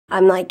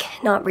I'm like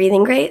not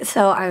breathing great,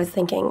 so I was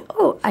thinking,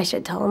 oh, I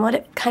should tell him what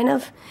it kind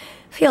of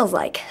feels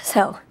like.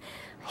 So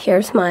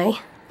here's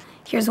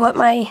what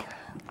my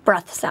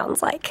breath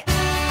sounds like.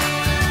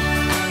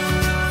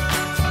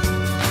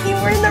 You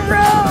were in the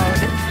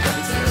road.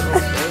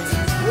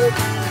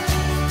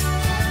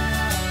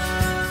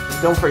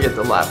 Don't forget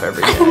to laugh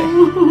every day.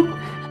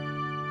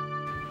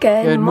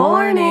 Good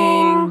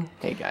morning.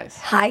 Hey guys.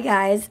 Hi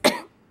guys.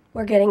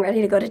 We're getting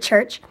ready to go to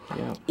church.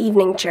 Yeah.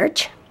 Evening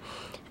church.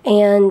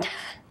 And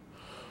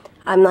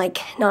I'm like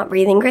not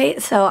breathing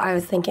great, so I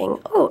was thinking,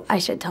 oh, I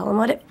should tell him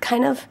what it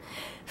kind of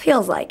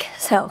feels like.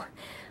 So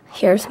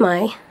here's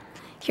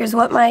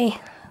what my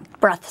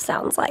breath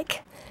sounds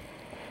like.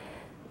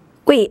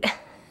 Wait.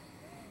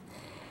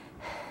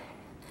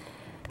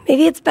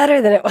 Maybe it's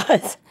better than it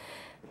was.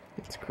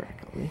 It's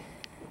crackly.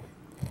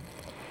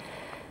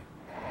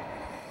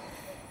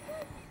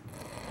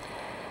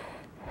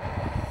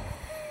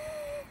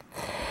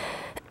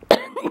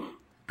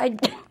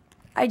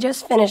 I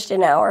just finished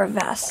an hour of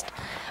vest,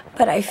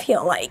 but I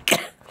feel like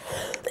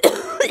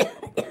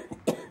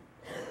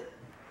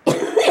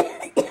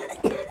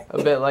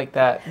A bit like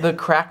that. The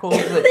crackles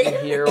that you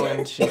hear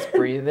when she's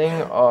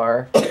breathing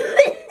are,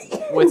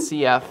 with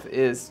CF,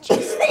 is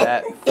just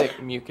that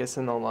thick mucus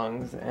in the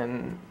lungs,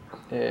 and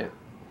it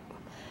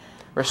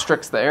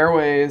restricts the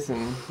airways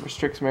and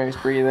restricts Mary's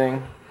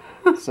breathing.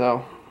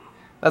 So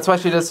that's why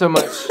she does so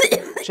much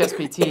chest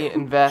PT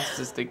and vest,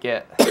 is to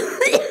get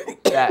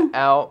that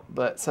out.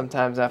 But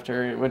sometimes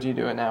after, what do you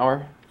do, an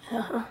hour?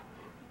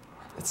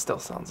 It still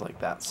sounds like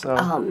that.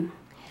 So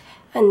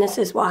and this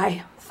is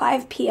why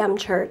 5 p.m.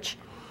 church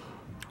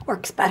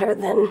works better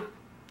than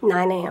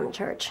 9 a.m.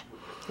 church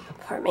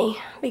for me,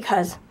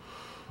 because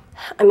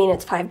I mean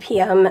it's 5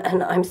 p.m.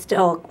 and I'm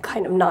still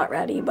kind of not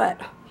ready,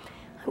 but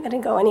I'm gonna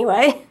go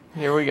anyway.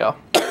 Here we go.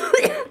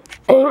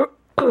 Look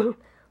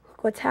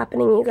what's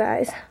happening, you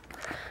guys.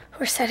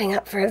 We're setting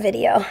up for a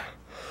video, and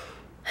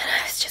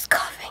I was just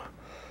coughing,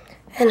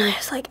 and I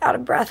was like out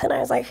of breath, and I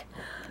was like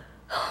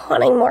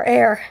wanting more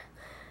air.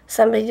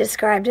 Somebody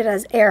described it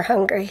as air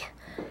hungry.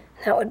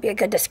 That would be a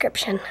good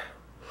description.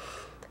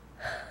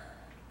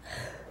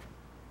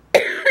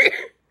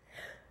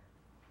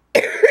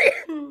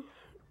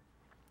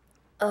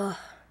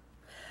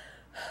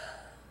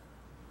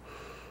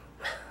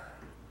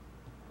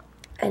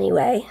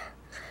 Anyway,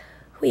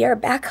 we are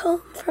back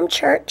home from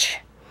church,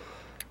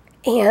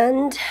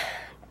 and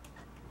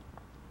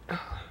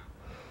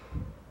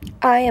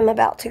I am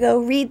about to go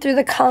read through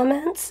the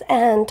comments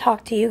and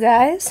talk to you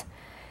guys.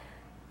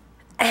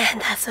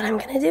 And that's what I'm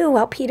going to do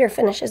while Peter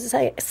finishes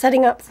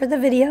setting up for the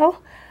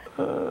video.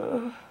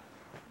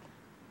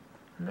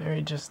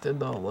 Mary just did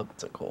the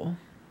elliptical.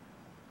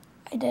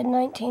 I did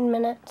 19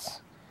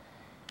 minutes.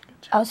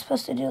 I was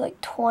supposed to do like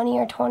 20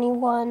 or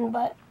 21,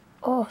 but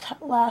oh,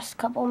 that last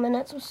couple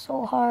minutes was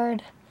so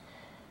hard.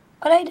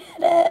 But I did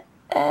it,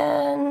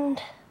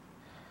 and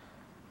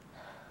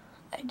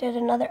I did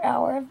another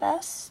hour of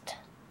vest,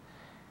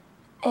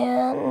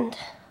 and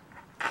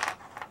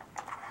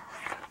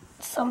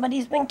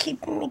somebody's been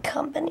keeping me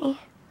company.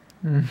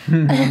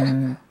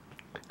 If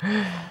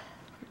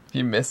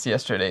you missed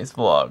yesterday's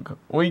vlog,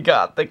 we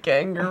got the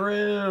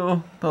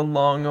kangaroo. The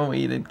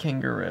long-awaited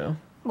kangaroo.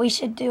 We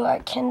should do our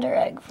Kinder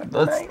Egg for tonight.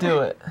 Let's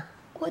do it.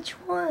 Which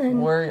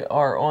one? We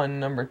are on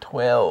number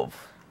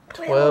 12.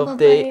 12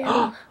 day.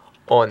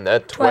 On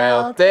the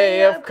 12th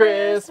day of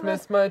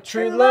Christmas, my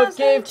true love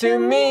gave to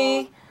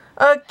me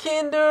a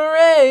Kinder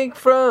Egg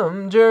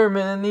from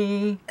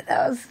Germany.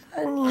 That was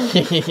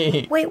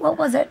funny. Wait, what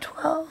was it?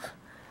 12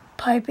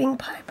 piping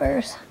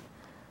pipers.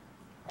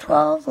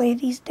 12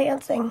 ladies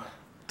dancing.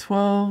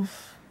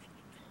 12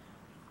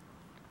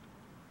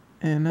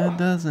 in a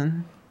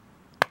dozen.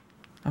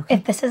 Okay.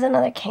 If this is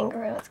another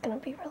kangaroo, it's going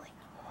to be really...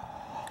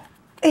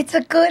 It's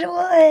a good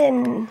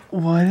one.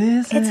 What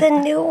is it? It's a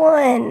new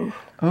one.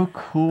 Oh,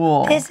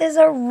 cool. This is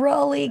a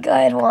really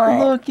good one.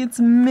 Look, it's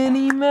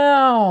Minnie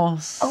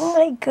Mouse. Oh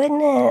my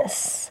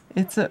goodness.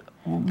 It's a...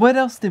 What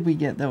else did we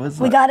get that was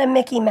We like... got a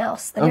Mickey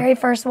Mouse, the very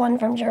first one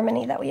from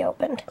Germany that we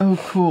opened. Oh,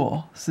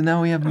 cool. So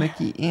now we have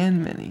Mickey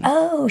and Minnie.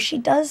 Oh, she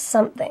does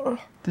something.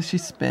 Does she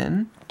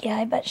spin? Yeah,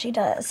 I bet she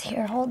does.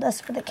 Here, hold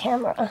this for the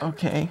camera.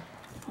 Okay.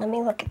 Let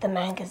me look at the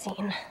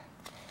magazine.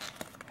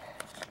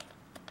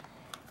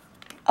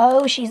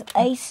 Oh, she's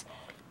ice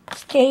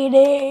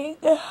skating.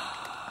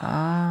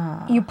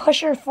 Ah. You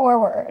push her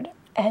forward,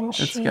 and It's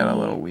she got a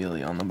little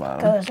wheelie on the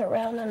bottom. goes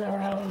around and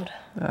around.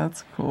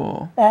 That's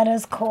cool. That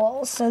is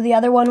cool. So the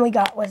other one we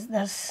got was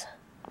this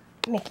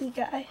Mickey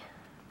guy.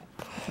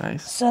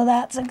 Nice. So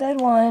that's a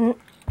good one.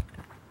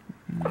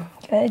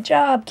 Good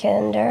job,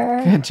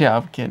 Kinder. Good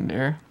job,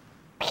 Kinder.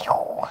 Pew.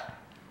 All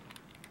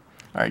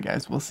right,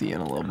 guys. We'll see you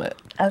in a little bit.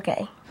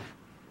 Okay.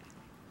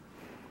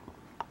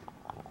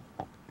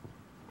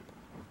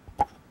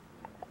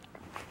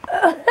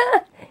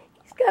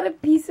 He's got a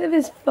piece of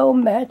his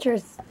foam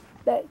mattress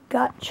that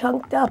got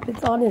chunked up.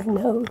 It's on his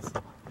nose.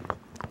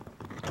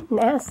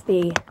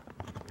 Nasty.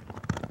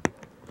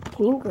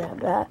 Can you grab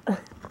that?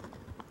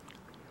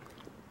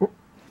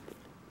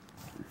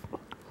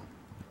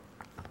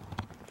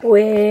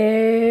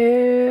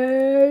 Where's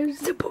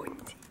the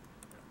pointy?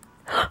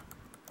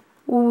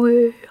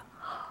 We're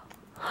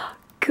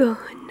gonna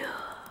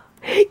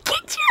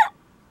get you.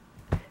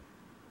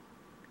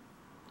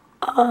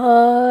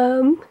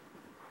 I'm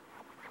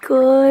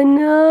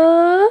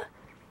gonna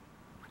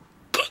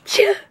get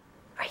you.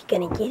 Are you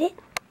gonna get it?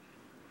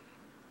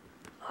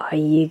 Are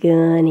you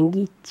gonna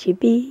get your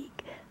big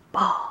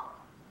ball?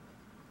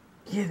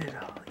 Get it,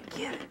 Ollie.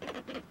 Get it.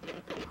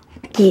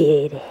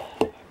 Get it.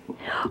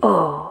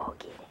 Oh,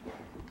 get it.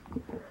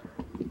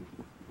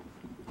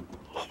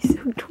 He's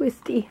so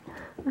twisty.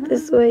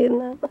 This way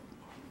and that way.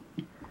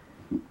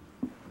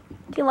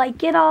 Do you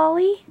like it,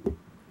 Ollie?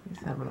 He's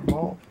having a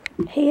ball.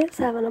 He is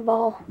having a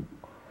ball.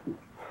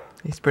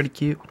 He's pretty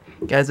cute.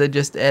 Guys, I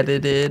just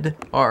edited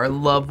our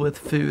Love with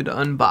Food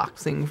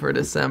unboxing for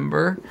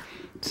December.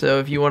 So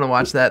if you want to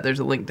watch that, there's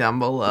a link down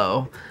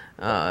below.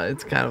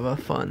 It's kind of a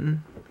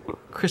fun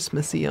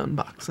Christmassy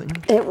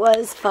unboxing. It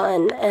was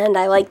fun, and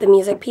I like the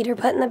music Peter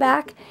put in the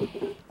back.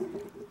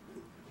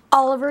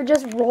 Oliver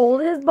just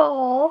rolled his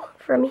ball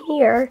from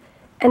here,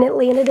 and it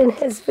landed in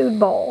his food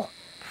bowl.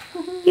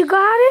 You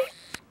got it?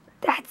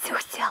 That's so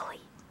silly.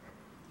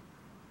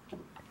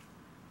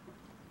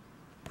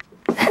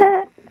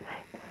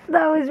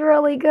 That was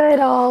really good,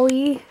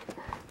 Ollie.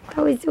 That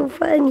was so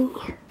funny.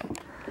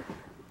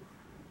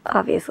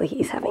 Obviously,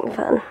 he's having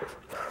fun.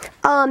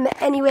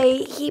 Anyway,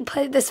 he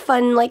put this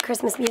fun, like,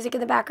 Christmas music in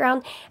the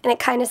background, and it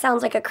kind of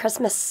sounds like a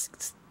Christmas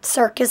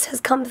circus has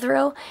come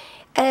through.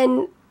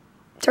 And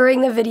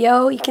during the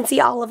video, you can see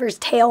Oliver's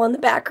tail in the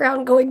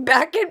background going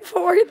back and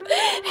forth.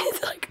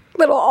 It's like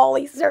little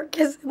Ollie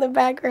circus in the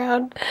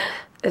background.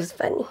 It was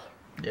funny.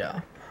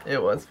 Yeah,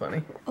 it was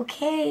funny.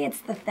 Okay,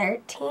 it's the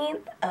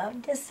 13th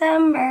of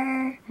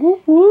December.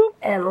 Whoop, whoop.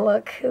 And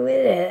look who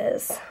it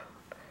is.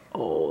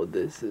 Oh,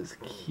 this is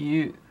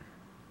cute.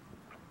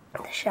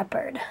 The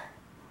shepherd.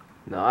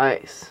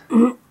 Nice.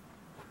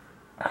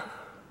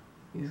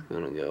 He's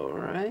gonna go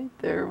right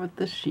there with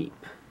the sheep.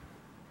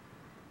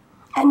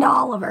 And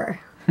Oliver.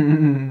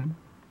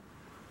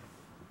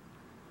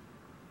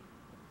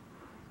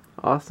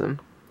 Awesome.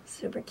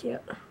 Super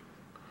cute.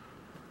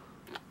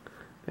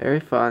 Very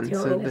fun. Do you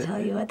want me to tell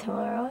you what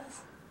tomorrow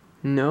is?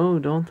 No,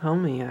 don't tell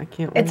me. I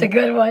can't It's a wait.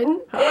 good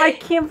one. I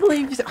can't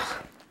believe you.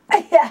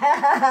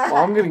 Well,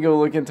 I'm gonna go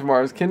look in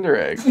tomorrow's Kinder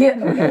Egg. Yeah,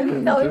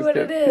 tell me what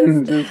it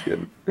is. Just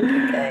kidding.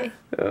 Okay.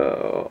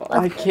 Oh,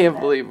 I can't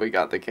believe we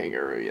got the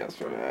kangaroo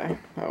yesterday.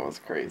 That was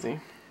crazy.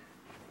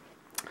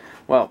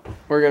 Well,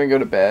 we're gonna go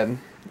to bed.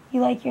 You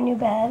like your new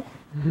bed?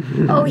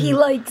 Oh, he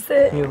likes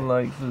it. He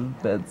likes his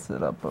bed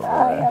sit up over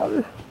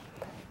there.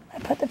 I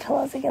put the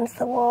pillows against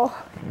the wall.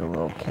 Your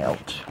little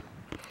couch.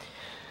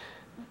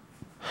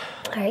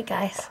 Alright,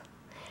 guys.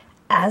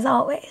 As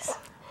always,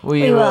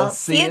 We will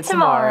see you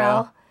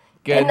tomorrow.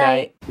 Good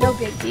night. No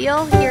big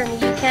deal. Here in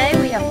the UK,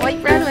 we have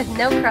white bread with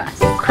no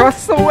crust.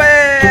 Crust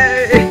away!